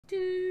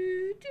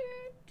Do,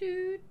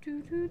 do,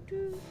 do, do,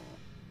 do.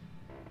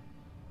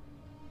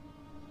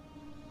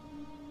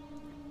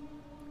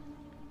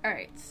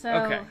 Alright, so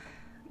Okay.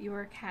 you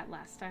were a cat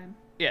last time.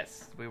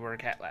 Yes, we were a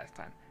cat last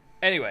time.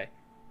 Anyway,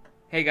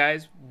 hey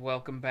guys,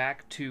 welcome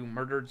back to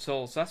Murdered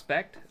Soul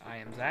Suspect. I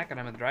am Zach, and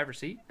I'm in the driver's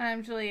seat.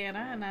 I'm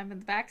Juliana, and I'm in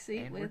the back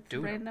seat And we're with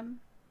doing it.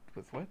 random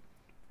With what?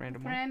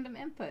 Random what? random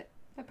input,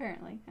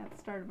 apparently, at the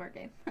start of our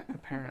game.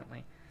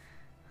 Apparently.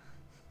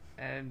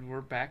 And we're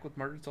back with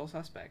Murdered Soul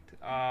Suspect.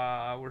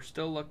 We're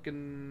still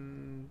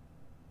looking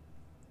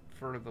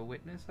for the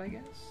witness, I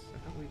guess? I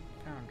thought we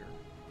found her.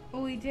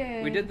 Oh, we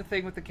did. We did the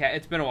thing with the cat.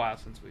 It's been a while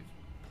since we've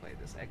played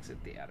this.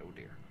 Exit the Addo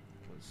Deer.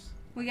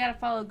 We gotta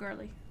follow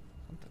Girly.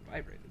 Something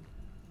vibrated.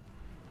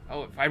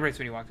 Oh, it vibrates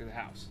when you walk through the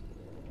house.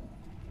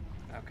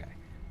 Okay.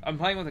 I'm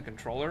playing with a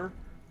controller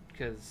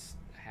because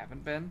I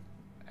haven't been,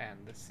 and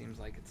this seems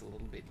like it's a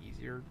little bit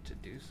easier to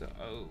do so.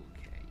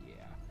 Okay, yeah.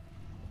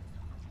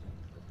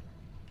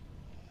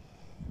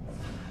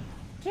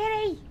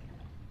 Kitty!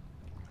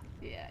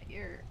 Yeah,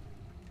 you're...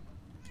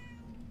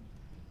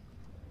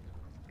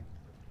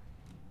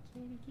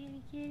 Kitty,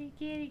 kitty, kitty,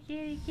 kitty,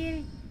 kitty,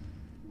 kitty.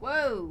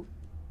 Whoa!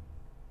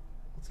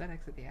 What's that?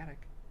 Exit the attic.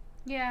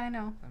 Yeah, I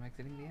know. I'm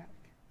exiting the attic.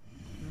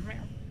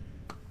 Meow.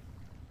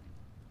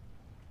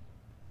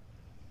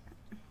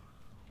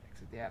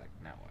 Exit the attic.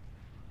 Now what?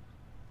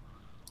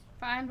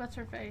 Find what's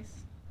her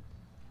face.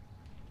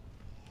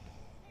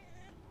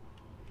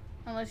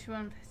 Unless you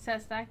want to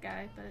possess that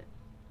guy, but...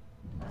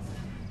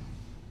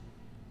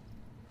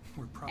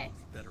 We're probably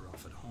better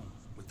off at home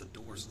with the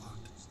doors locked.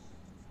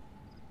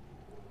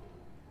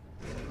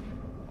 Well,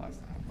 that's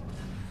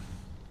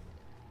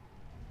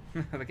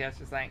not. The cat's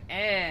just like,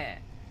 eh.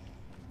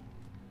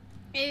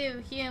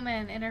 Ew,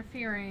 human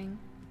interfering.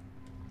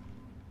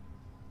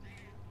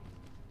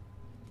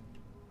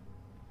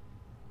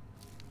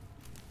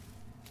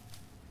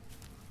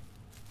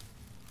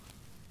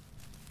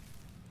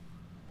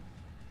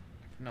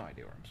 I have no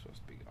idea where I'm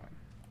supposed to be going.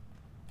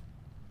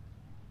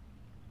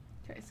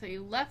 Okay, so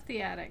you left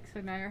the attic,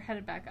 so now you're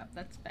headed back up.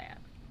 That's bad.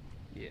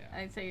 Yeah,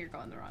 I'd say you're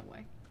going the wrong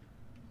way.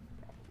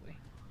 probably.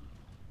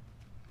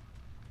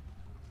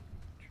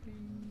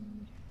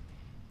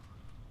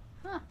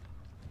 Huh.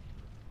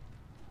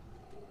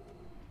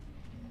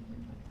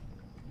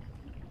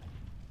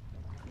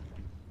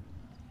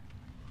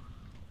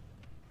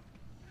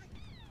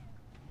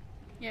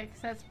 Yeah,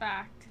 because that's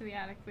back to the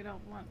attic. We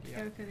don't want to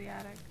go to the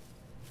attic.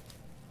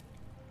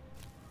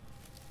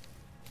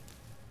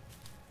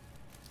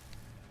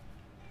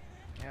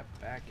 Yep,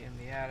 back in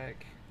the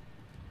attic.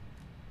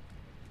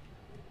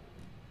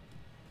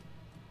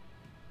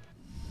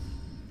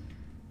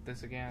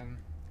 This again.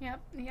 Yep,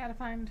 you gotta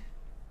find...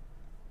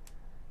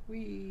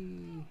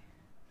 Whee.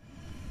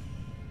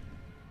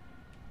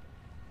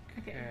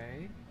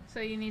 Okay. So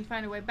you need to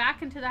find a way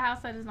back into the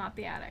house that is not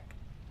the attic.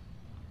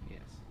 Yes.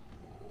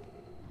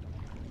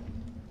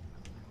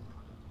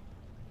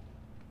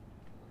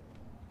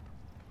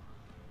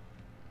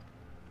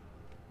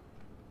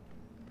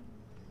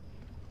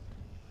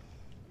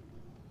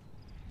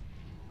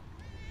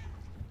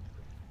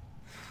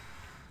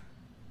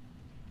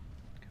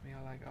 Can we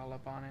all like all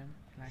up on him?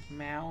 Like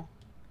meow,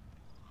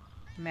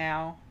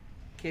 meow.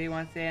 Kitty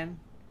wants in.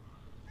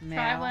 Meow.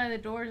 Try one of the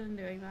doors and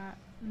doing that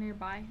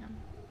nearby him.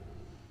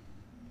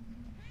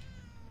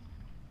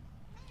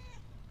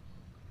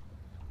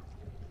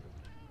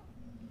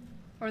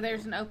 Or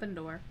there's an open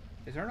door.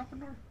 Is there an open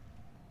door?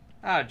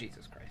 Oh,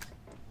 Jesus Christ.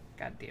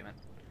 God damn it.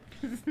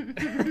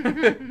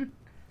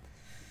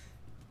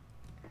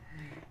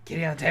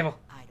 Kitty on the table.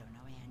 I don't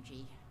know,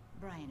 Angie.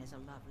 Brian is a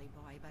lovely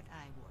boy, but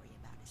I worry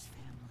about his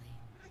family.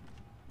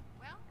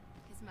 Well,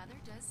 his mother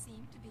does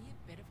seem to be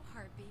a bit of a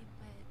heartbeat,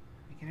 but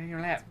Get in your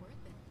lap. it's worth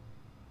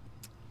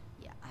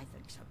it. Yeah, I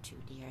think so too,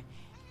 dear.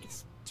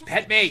 It's just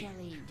Pet that me.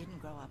 Shelley didn't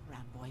grow up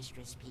around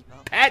boisterous people.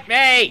 Pet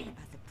me!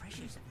 About the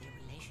pressures of their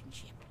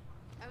relationship.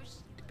 Oh,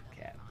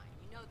 Cat. fine.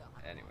 You know they'll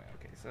have Anyway,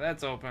 okay, so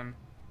that's open. I'm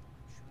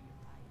sure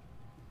you're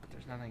right. But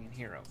there's nothing in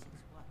here open.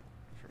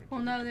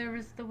 Well, no, there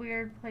was the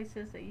weird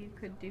places that you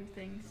could do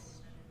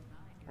things.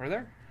 Were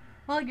there?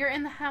 Well, you're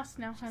in the house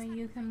now, honey.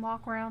 You can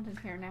walk around in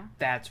here now.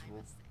 That's...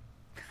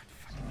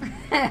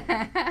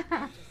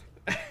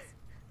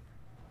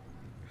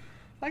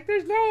 Like,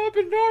 there's no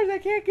open doors. I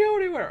can't go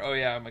anywhere. Oh,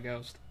 yeah, I'm a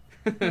ghost.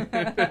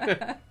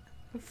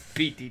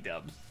 PT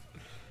dubs.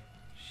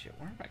 Shit,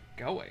 where am I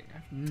going? I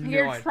have no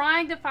You're idea.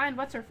 trying to find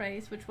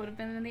what's-her-face, which would have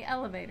been in the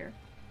elevator.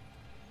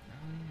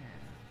 Oh,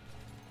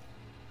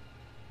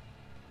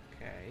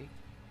 yeah. Okay.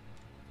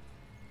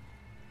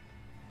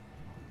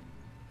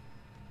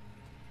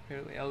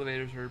 Apparently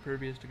elevators are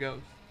impervious to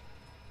ghosts.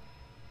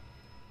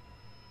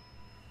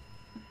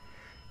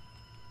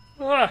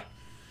 Ah!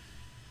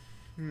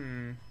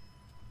 Hmm.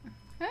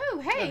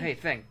 Oh, hey! Oh, hey,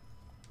 thing.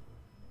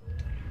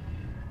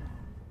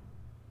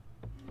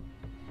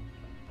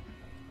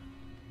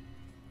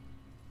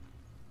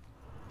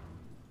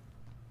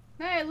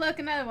 Hey, look,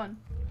 another one.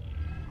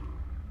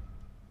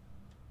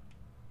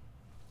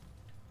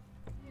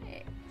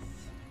 Yes.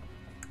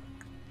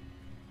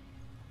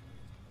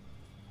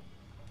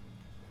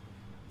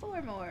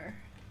 more.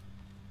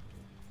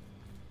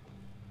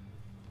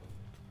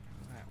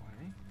 That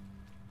way.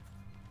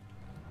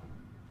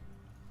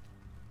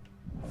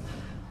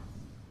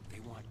 They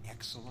want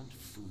excellent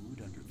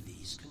food under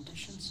these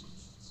conditions?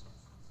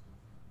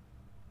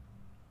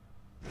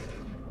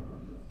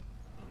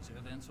 Those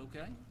air vents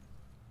okay?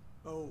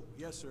 Oh,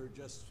 yes, sir.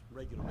 Just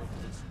regular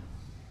maintenance.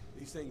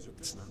 These things are...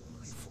 It's not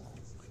my fault.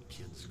 My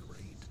kid's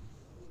great.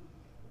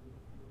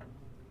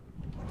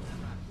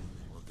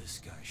 Will this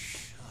guy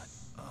shut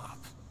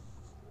up?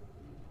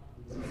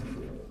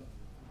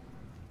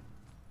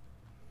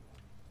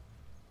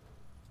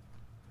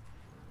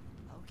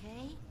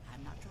 Okay,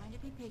 I'm not trying to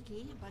be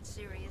picky, but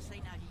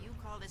seriously, now do you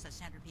call this a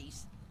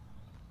centerpiece?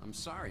 I'm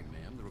sorry,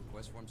 ma'am. The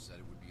request form said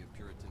it would be a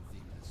Puritan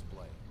themed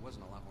display. It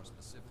wasn't a lot more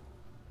specific.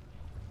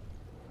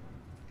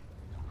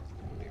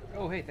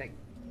 Oh, hey, thank.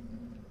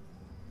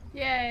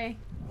 Yay.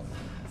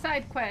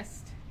 Side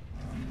quest.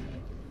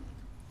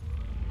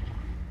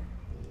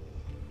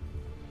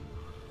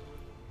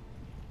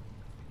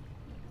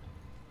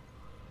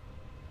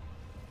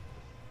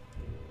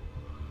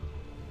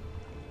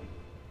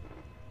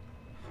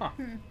 Huh.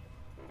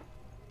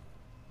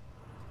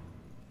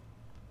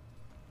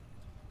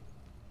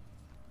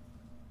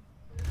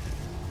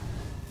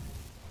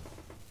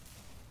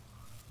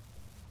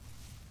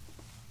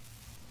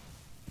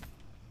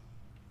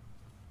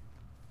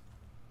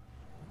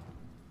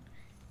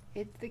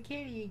 It's the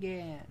kitty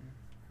again.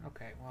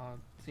 Okay, well,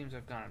 it seems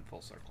I've gone in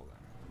full circle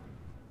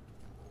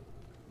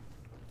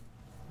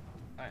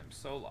then. I am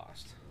so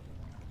lost.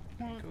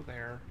 Can't go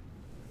there.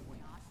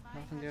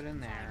 Nothing good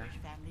in there.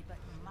 Family, but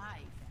my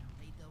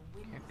family, the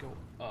Can't go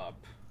up.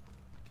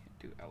 Can't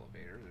do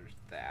elevator. There's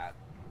that.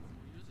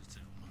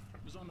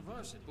 It was on the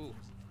varsity. Ooh.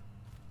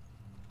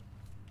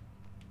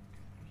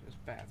 There's this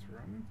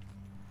bathroom.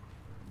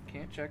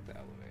 Can't check the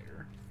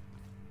elevator.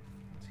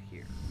 It's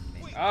here.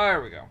 Wait. Oh,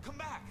 there we go. Come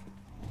back!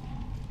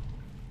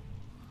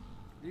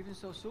 Leaving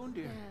so soon,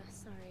 dear? Yeah,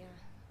 sorry.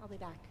 I'll be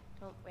back.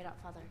 Don't wait up,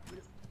 Father.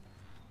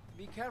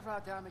 Be careful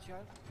out there, my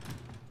child.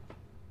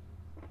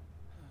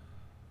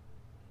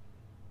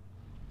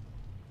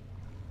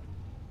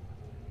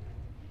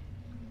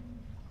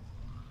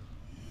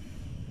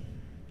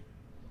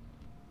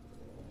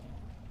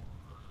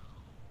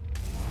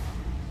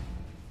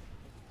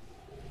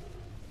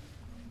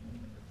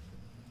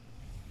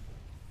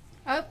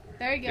 Oh,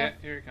 there you go. Yeah,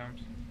 here it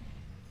comes.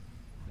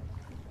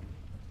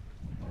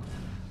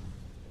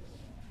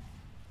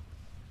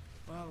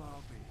 Well,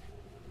 I'll be.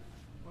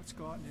 What's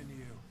gotten into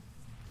you?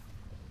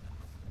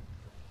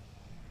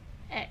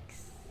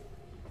 X.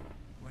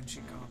 When she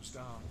calms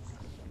down,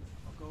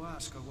 I'll go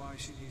ask her why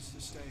she needs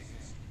to stay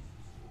here.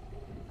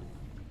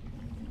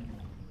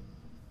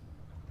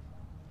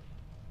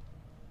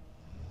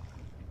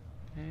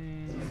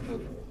 And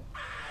boop.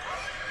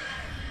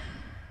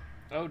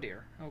 Oh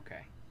dear.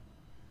 Okay.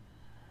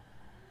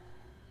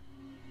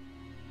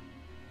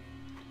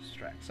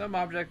 Distract. Some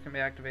object can be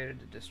activated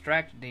to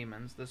distract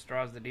demons. This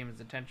draws the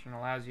demon's attention and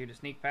allows you to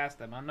sneak past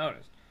them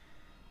unnoticed.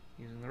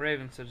 Using the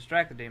ravens to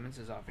distract the demons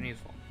is often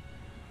useful.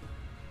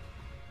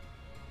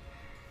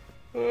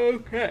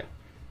 Okay.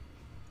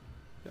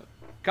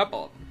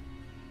 Couple of them.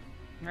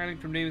 Running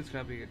from demons can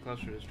help you get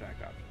closer to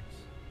distract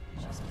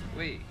objects.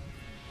 Wait.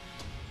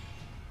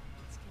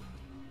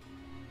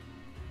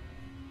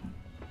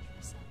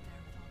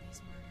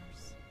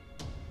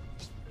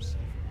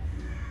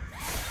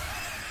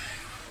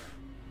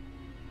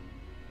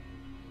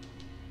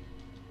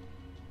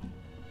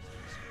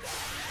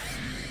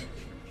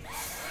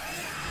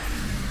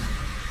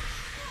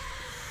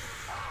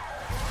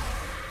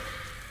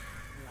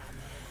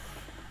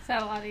 Is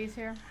that a lot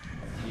easier?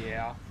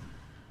 Yeah.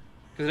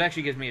 Because it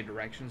actually gives me a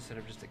direction instead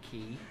of just a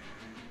key.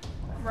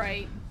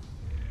 Right.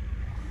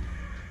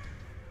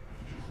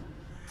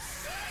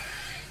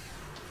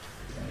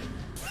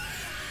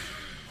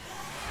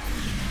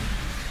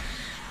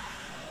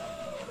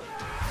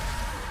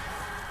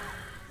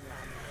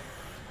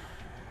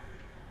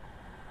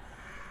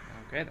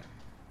 Okay then.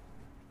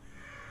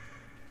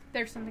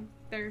 There's something.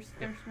 There's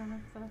one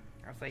of the.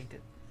 I think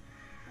it.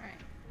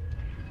 Alright.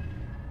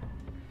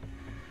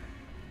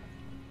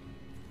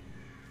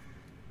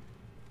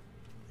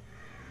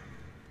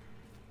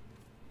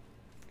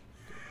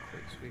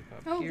 Quick sweep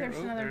up Oh, here. there's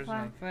another there's flag.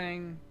 another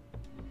thing.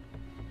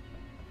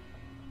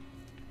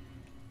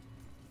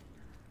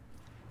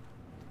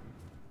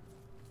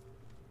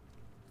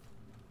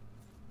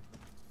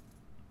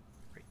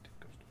 Great.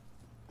 Goes to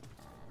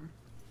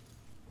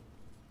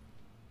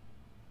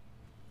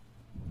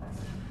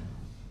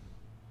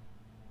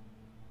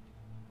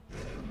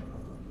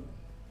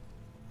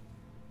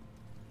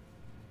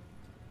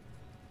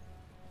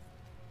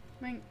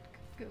Might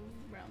go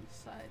around the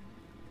side,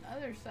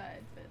 other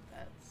side, but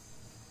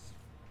that's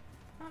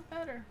not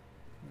better.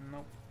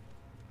 Nope.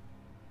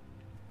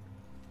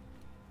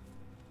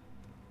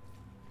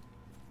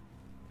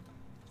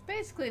 It's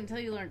basically until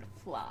you learn to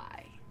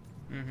fly.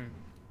 Mm-hmm.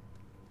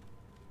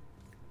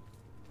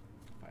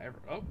 If I ever.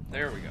 Oh,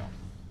 there we go.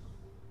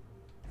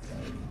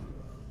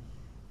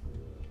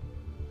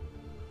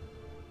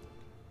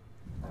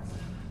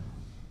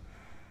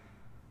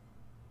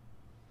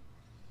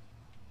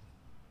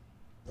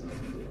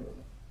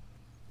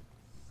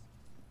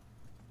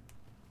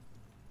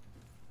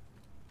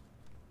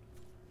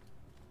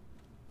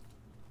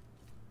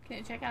 Can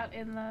you check out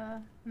in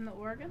the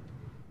organ?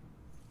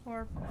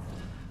 Or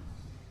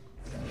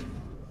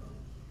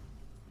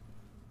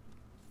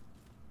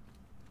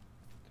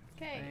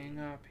okay. Thing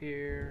up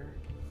here.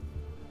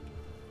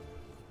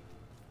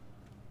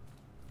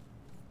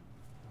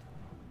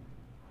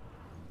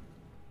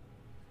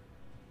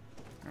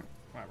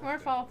 Oh, or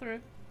fall through.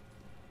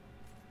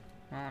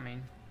 Well, I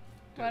mean,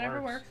 whatever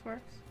works.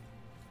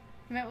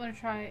 You might want to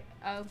try.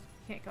 Oh, you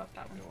can't go up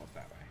that one. Go up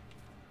that way.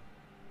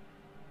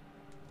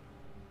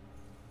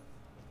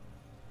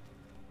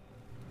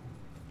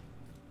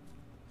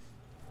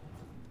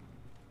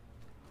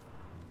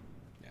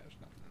 Yeah, there's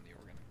nothing in the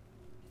organ.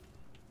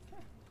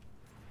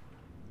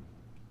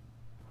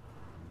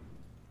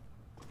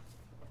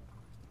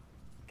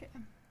 Okay.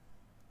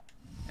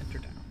 Enter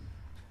down.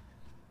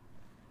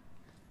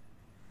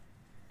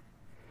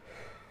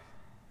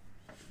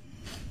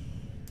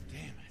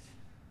 Damn it.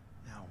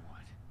 Now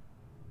what?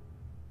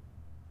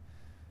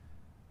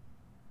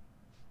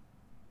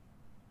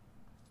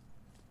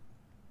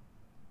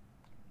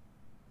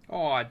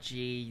 Oh,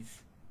 jeez.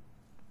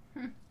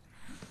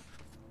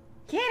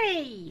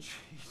 Kitty!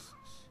 Jesus.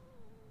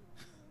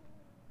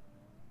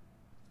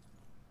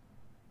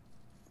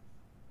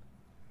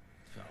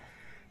 So,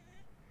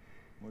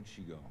 where'd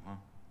she go, huh?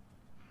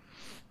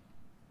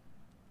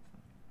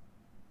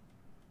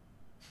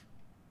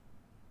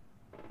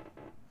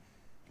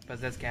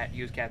 Possess cat,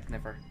 use cat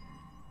sniffer.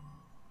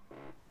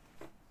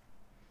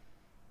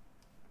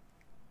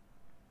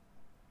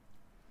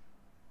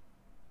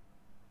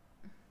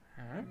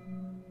 Huh?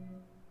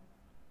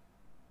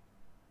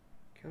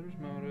 Killer's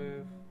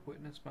motive,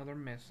 witness mother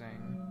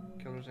missing,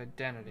 killer's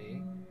identity,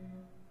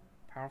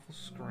 powerful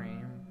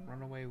scream,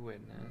 runaway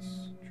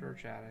witness,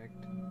 church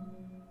addict,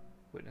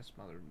 witness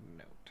mother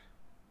note.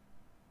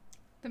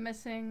 The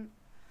missing.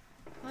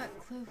 What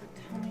clue would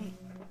tell me?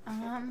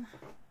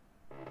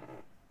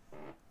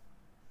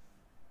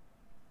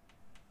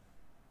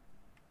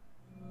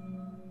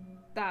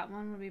 That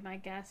one would be my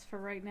guess for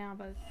right now,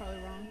 but it's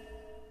probably wrong.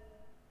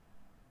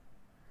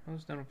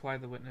 Most don't reply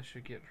the witness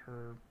should get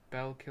her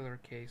Bell Killer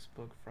case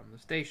book from the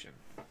station.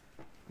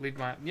 Leave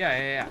my...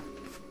 Yeah,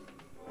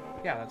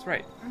 that's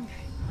right.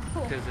 Okay,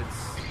 cool. Because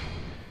it's...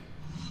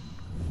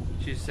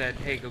 She said,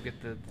 hey, go get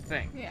the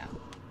thing. Yeah.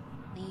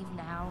 Leave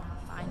now,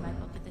 find my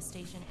book at the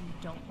station,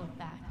 and don't look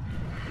back.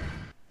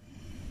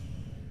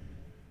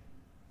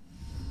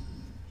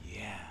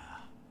 Yeah.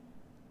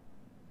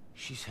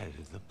 She's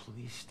headed to the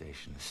police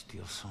station to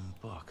steal some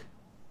book.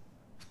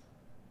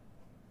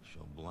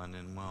 She'll blend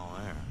in well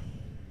there.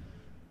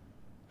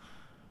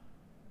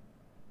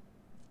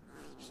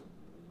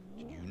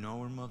 Did you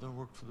know her mother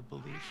worked for the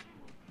police?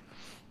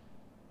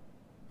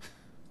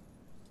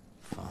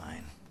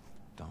 Fine.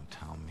 Don't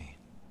tell me.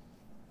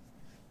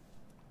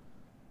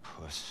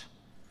 Puss.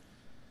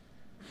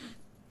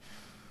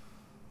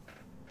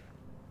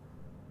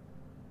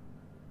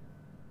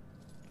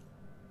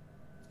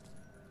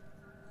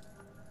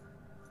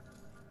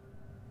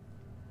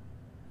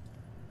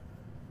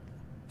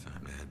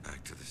 Time to head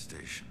back to the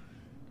station.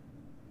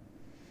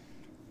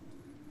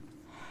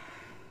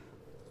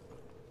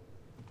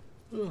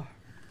 Ugh.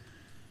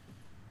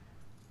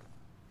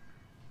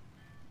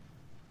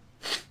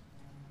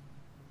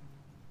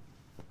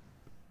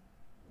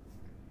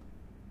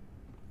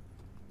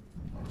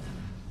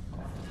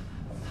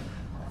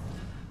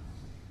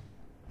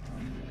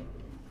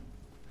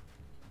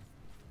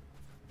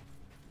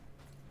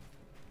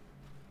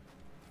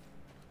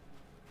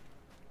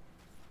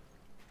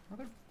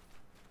 Mother.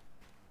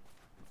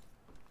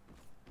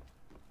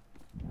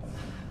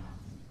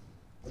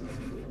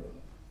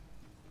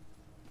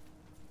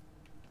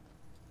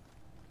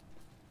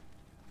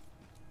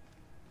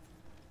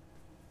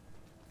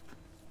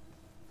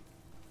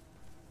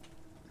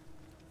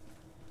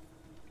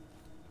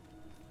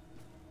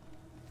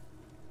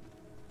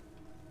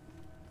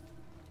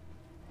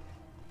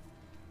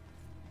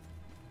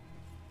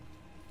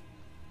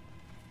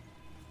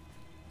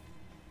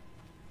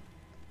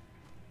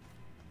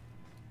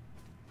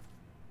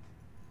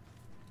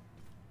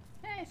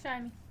 Hey,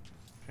 shiny.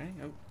 Shiny?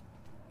 Oh.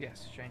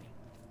 Yes, shiny.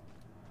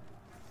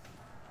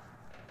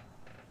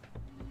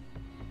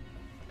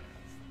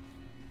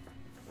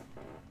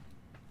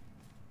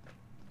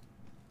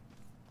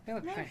 Hey,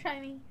 look, No, shiny.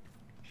 shiny.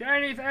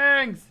 Shiny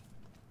things!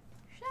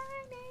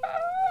 Shiny.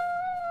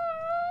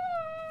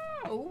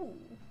 Oh.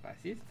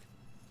 Fascist?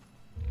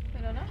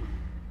 I don't know.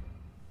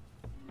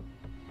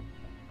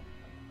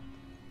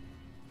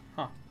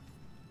 Huh.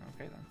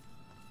 Okay then.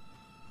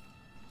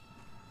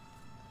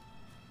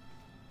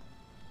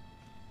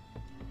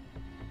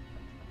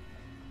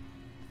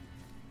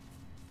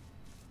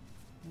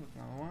 There's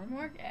another one.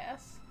 More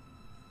gas.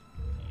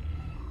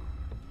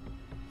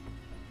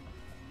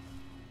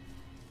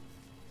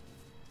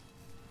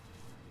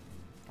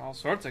 All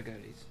sorts of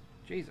goodies.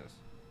 Jesus.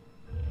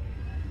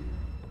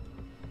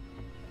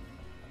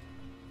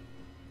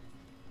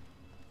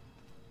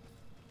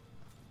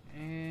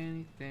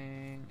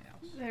 Anything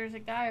else? There's a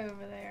guy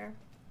over there.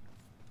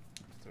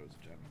 Throws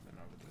a gentleman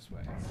over this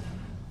way.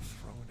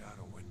 Throw it out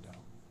a window.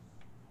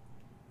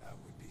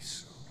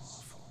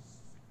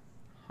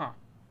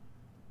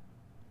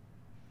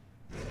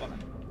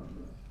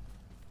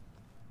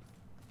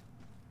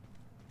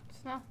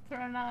 Well,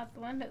 throwing out the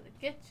window that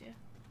gets you.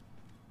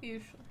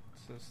 Usually.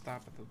 So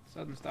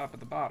sudden stop at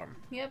the bottom.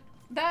 Yep.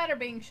 That or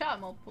being shot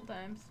multiple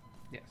times.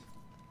 Yes.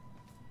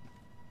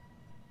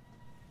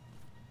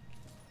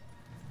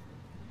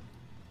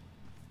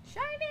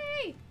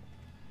 Shiny!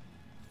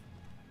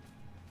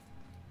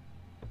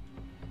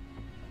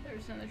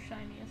 There's another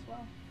shiny as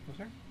well. Was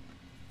there?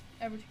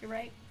 Over to your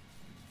right.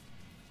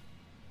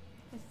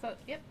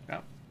 Yep. Oh.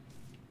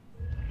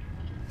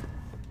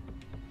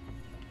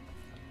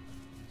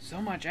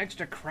 So much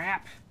extra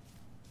crap.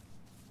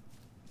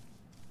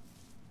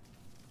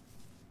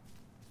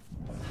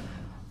 Does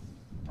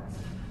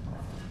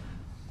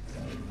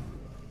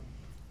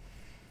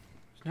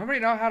nobody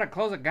know how to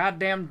close a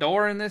goddamn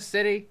door in this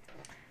city?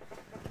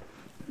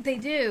 They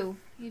do.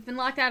 You've been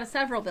locked out of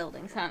several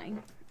buildings, honey.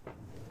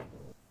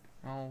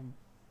 Oh,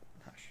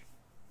 hush.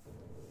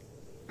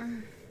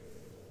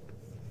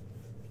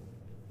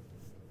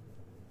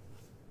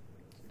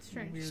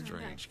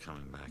 Strange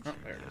coming back here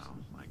there it now,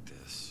 like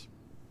this.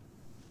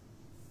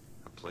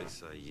 A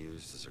place I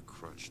used as a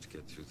crutch to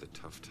get through the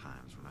tough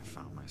times when I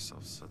found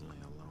myself suddenly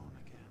alone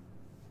again.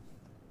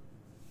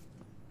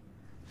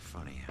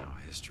 Funny how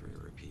history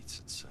repeats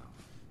itself.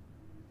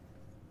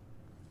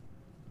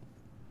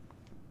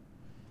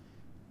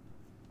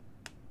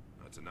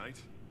 Tonight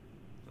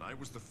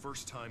was the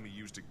first time he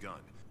used a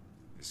gun.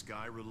 This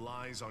guy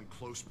relies on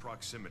close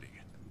proximity.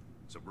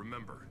 So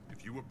remember,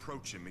 if you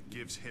approach him, it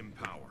gives him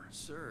power.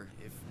 Sir,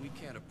 if we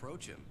can't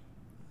approach him,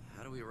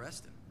 how do we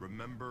arrest him?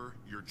 Remember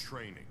your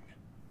training.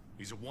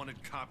 He's a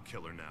wanted cop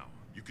killer now.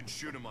 You can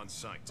shoot him on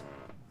sight.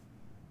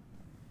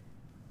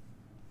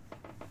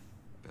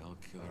 Bell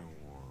Killer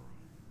War.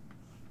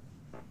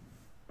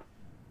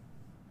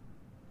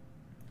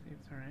 See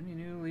if there are any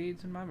new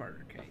leads in my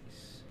murder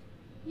case.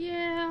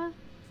 Yeah.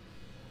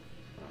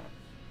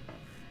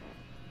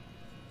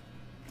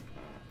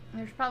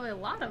 There's probably a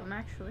lot of them,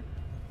 actually.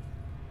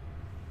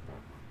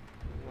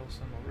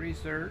 Wilson will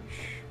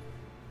research.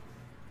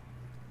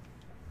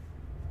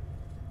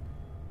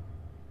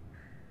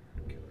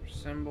 Killer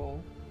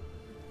symbol.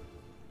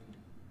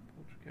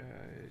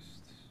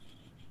 Poltergeist.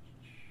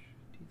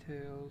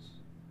 Details.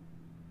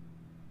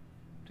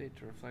 Update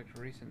to reflect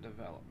recent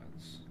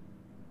developments.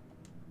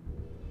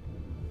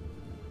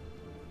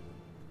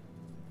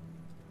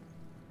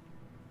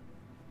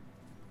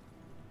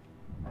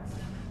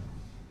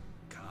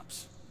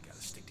 Cops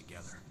gotta stick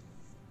together.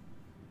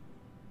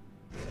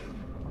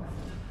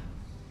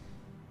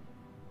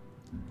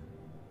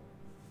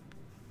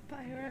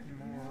 Fire,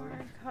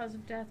 cause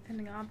of death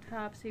pending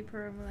autopsy,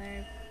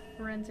 preliminary,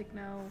 forensic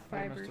no,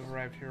 I fibers. must have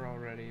arrived here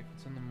already. If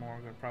it's in the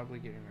morgue, they're probably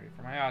getting ready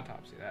for my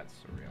autopsy. That's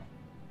surreal.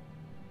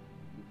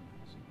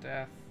 Cause of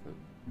death.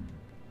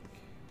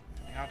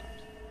 My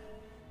autopsy.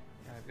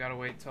 I've got to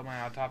wait till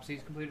my autopsy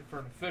is completed for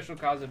an official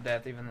cause of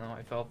death, even though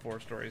I fell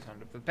 4 stories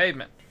under the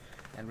pavement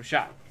and was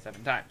shot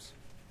 7 times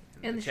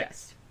in the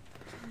chest.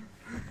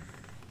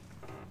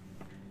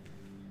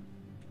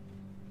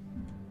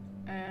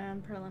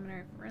 And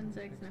preliminary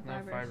forensics, no No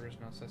fibers. fibers,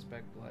 no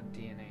suspect blood,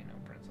 DNA, no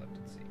prints left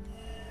at scene.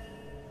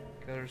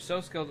 Killer is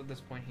so skilled at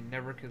this point, he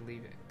never could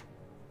leave it.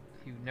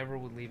 He never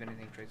would leave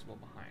anything traceable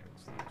behind.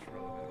 It's the most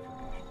relevant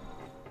information.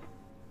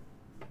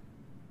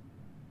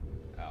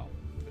 Oh,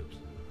 oops.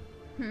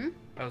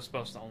 I was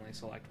supposed to only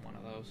select one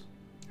of those.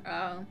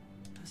 Oh.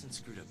 Hasn't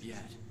screwed up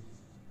yet,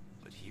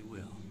 but he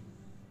will.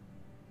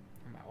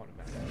 That would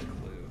have been a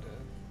clue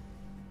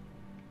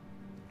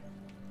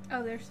to...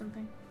 Oh, there's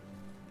something.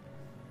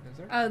 Is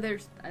there? Oh,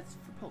 that's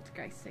for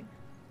poltergeisting.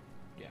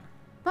 Yeah.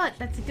 But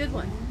that's a good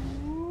one.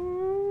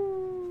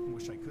 I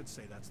wish I could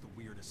say that's the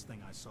weirdest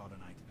thing I saw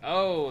tonight.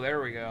 Oh,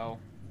 there we go.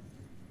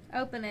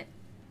 Open it.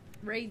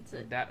 Reads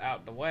it. Get that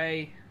out the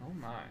way. Oh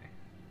my.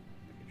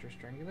 Get your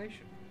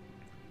strangulation.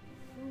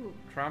 Ooh.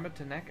 Trauma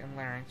to neck and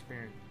larynx,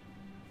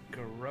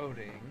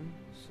 corroding,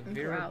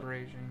 severe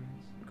abrasions.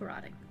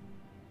 Garroting.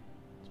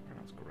 It's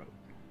pronounced garrote.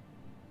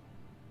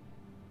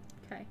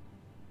 Okay.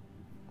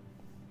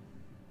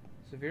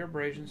 Severe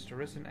abrasions to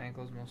wrists and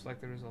ankles, most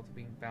likely the result of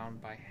being bound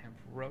by hemp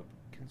rope,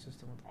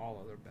 consistent with all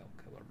other Bell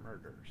Killer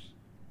murders.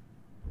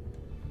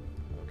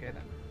 Okay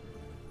then.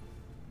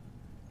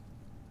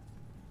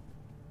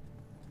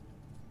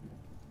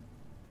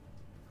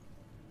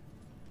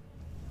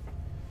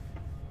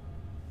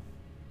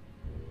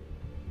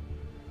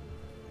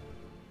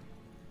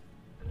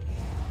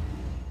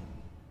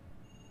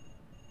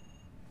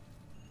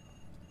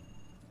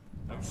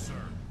 No, sir.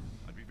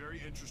 I'd be very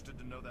interested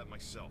to know that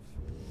myself.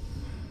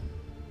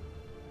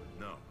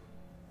 No.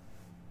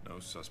 No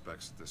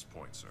suspects at this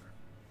point, sir.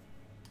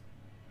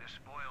 This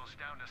boils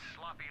down to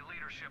sloppy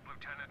leadership,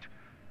 Lieutenant.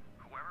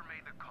 Whoever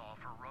made the call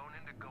for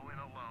Ronan to go in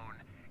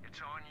alone, it's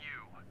on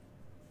you.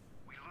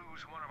 We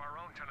lose one of our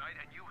own tonight,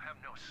 and you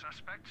have no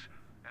suspects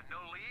and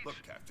no leads?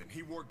 Look, Captain,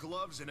 he wore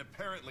gloves and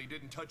apparently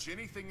didn't touch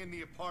anything in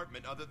the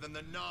apartment other than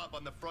the knob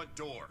on the front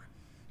door.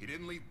 He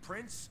didn't leave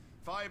prints,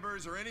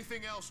 fibers, or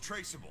anything else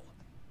traceable.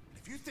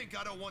 If you think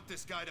I don't want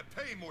this guy to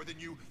pay more than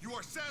you, you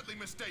are sadly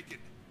mistaken.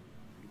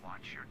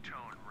 Watch your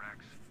tone,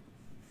 Rex.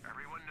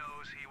 Everyone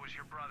knows he was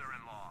your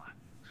brother-in-law,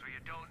 so you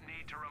don't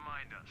need to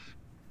remind us.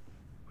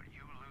 But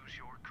you lose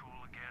your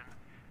cool again,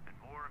 and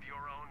more of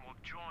your own will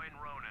join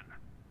Ronan.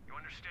 You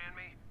understand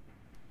me?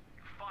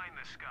 You find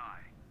this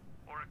guy,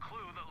 or a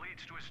clue that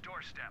leads to his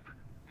doorstep.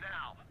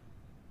 Now.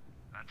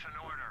 That's an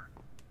order.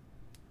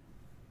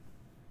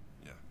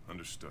 Yeah,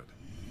 understood.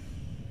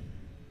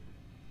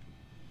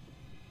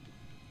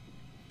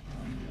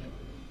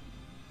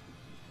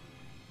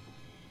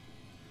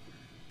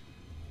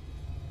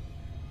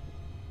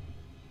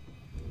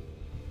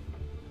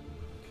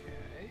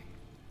 Okay.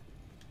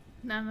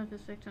 None of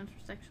his victims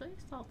were sexually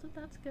assaulted.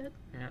 That's good.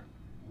 Yeah.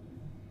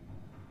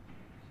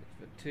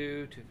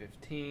 6'2",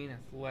 215,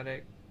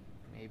 athletic,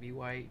 maybe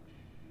white,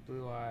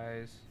 blue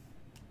eyes.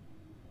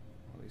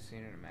 Always seen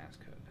in a mask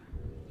hood.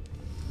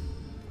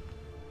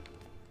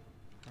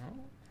 Oh.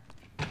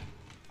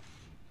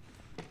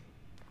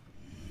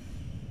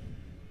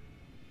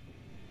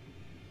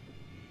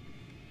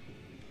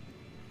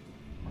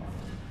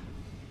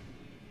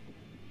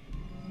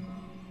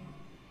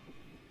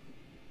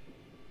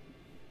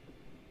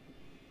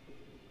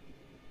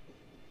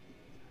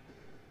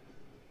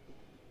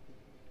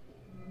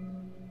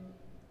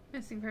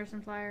 Missing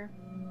person flyer.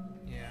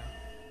 Yeah.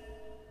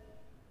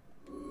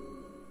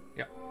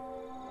 Yep.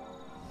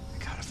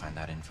 I gotta find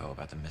that info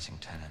about the missing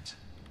tenant.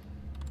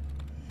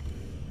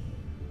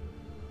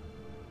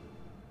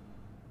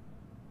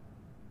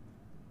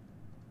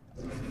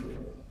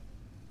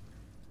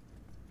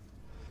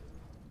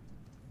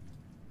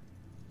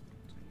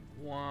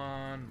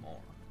 One more.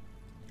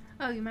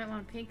 Oh, you might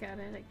want to peek at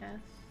it, I guess.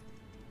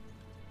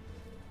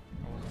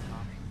 That wasn't an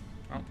option.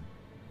 Oh.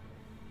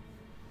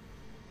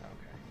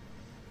 Okay.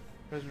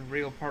 President of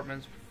Real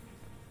Apartments,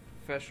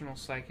 professional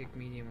psychic,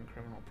 medium, and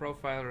criminal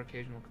profiler,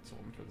 occasional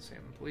consultant for the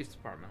Salem Police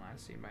Department.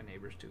 Last seen by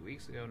neighbors 2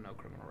 weeks ago. No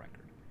criminal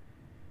record.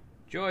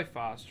 Joy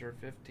Foster,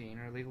 15.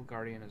 Her legal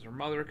guardian is her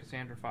mother,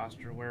 Cassandra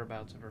Foster.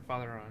 Whereabouts of her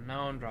father are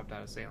unknown. Dropped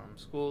out of Salem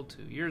School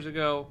 2 years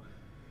ago.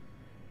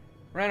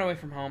 Ran away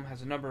from home.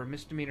 Has a number of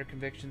misdemeanor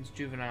convictions.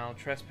 Juvenile,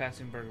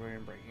 trespassing, burglary,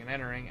 and breaking and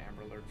entering.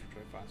 Amber Alert for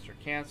Joy Foster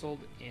canceled.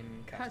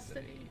 In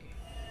custody.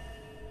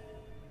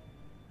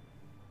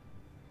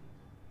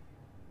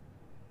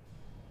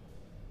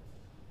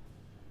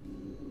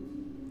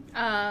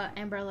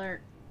 Amber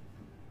Alert.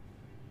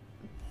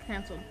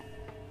 Cancelled.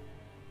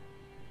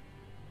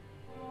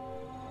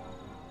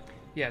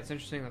 Yeah, it's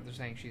interesting that they're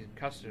saying she's in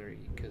custody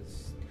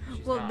because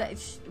she's Well,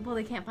 not.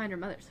 they can't find her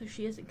mother, so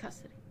she is in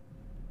custody.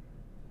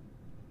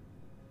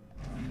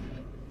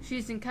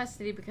 She's in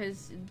custody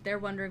because they're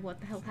wondering what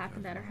the hell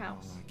happened at her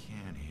house. All I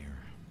can here.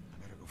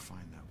 I gotta go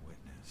find that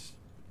witness.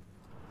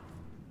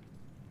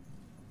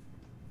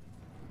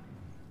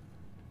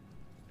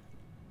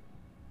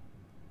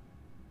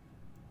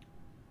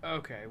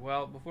 Okay,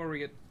 well, before we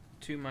get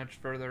too much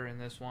further in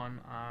this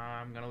one,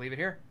 I'm going to leave it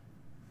here.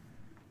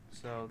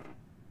 So,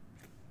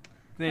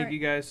 thank you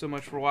guys so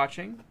much for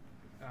watching.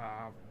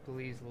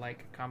 Please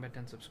like, comment,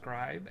 and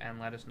subscribe, and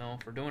let us know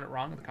if we're doing it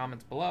wrong in the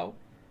comments below.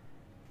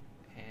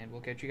 And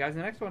we'll catch you guys in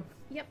the next one.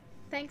 Yep.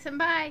 Thanks and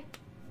bye.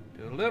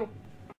 Do a little.